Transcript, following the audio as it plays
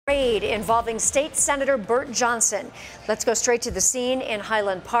Raid involving State Senator Bert Johnson. Let's go straight to the scene in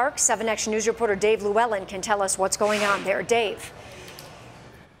Highland Park. 7 Action News reporter Dave Llewellyn can tell us what's going on there. Dave.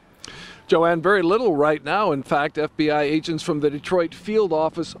 Joanne, very little right now. In fact, FBI agents from the Detroit field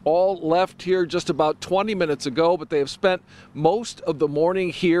office all left here just about 20 minutes ago, but they have spent most of the morning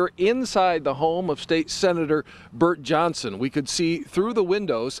here inside the home of State Senator Bert Johnson. We could see through the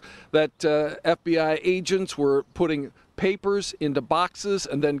windows that FBI agents were putting papers into boxes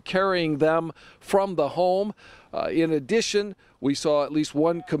and then carrying them from the home. In addition, we saw at least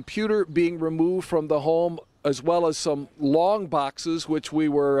one computer being removed from the home, as well as some long boxes, which we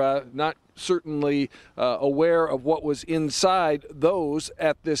were not certainly aware of what was inside those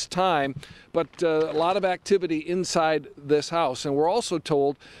at this time. But a lot of activity inside this house. And we're also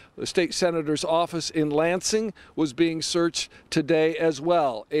told the state senator's office in Lansing was being searched today as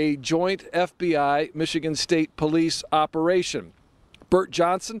well, a joint FBI Michigan State Police operation. Bert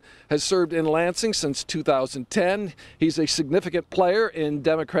Johnson has served in Lansing since 2010. He's a significant player in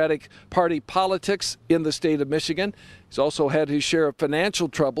Democratic Party politics in the state of Michigan. He's also had his share of financial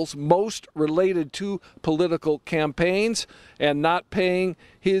troubles, most related to political campaigns and not paying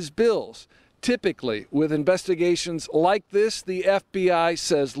his bills. Typically, with investigations like this, the FBI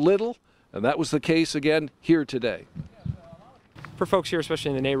says little, and that was the case again here today. For folks here,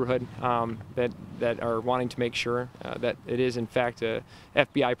 especially in the neighborhood, that are wanting to make sure that it is in fact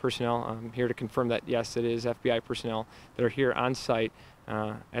FBI personnel, I'm here to confirm that yes, it is FBI personnel that are here on site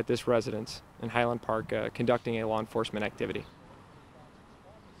at this residence in Highland Park conducting a law enforcement activity.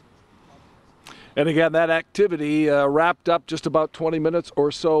 And again, that activity wrapped up just about 20 minutes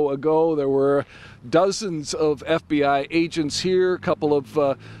or so ago. There were dozens of FBI agents here, a couple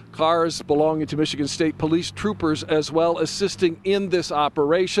of cars belonging to Michigan State Police troopers as well, assisting in this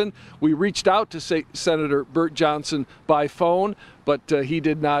operation. We reached out to Senator Bert Johnson by phone, but he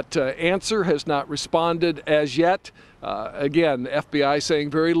did not answer, has not responded as yet. Again, FBI saying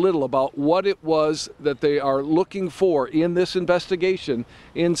very little about what it was that they are looking for in this investigation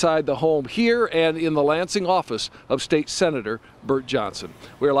inside the home here and in the Lansing office of State Senator Bert Johnson.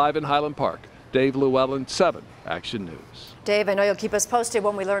 We're live in Highland Park. Dave Llewellyn, 7 Action News. Dave, I know you'll keep us posted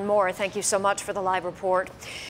when we learn more. Thank you so much for the live report.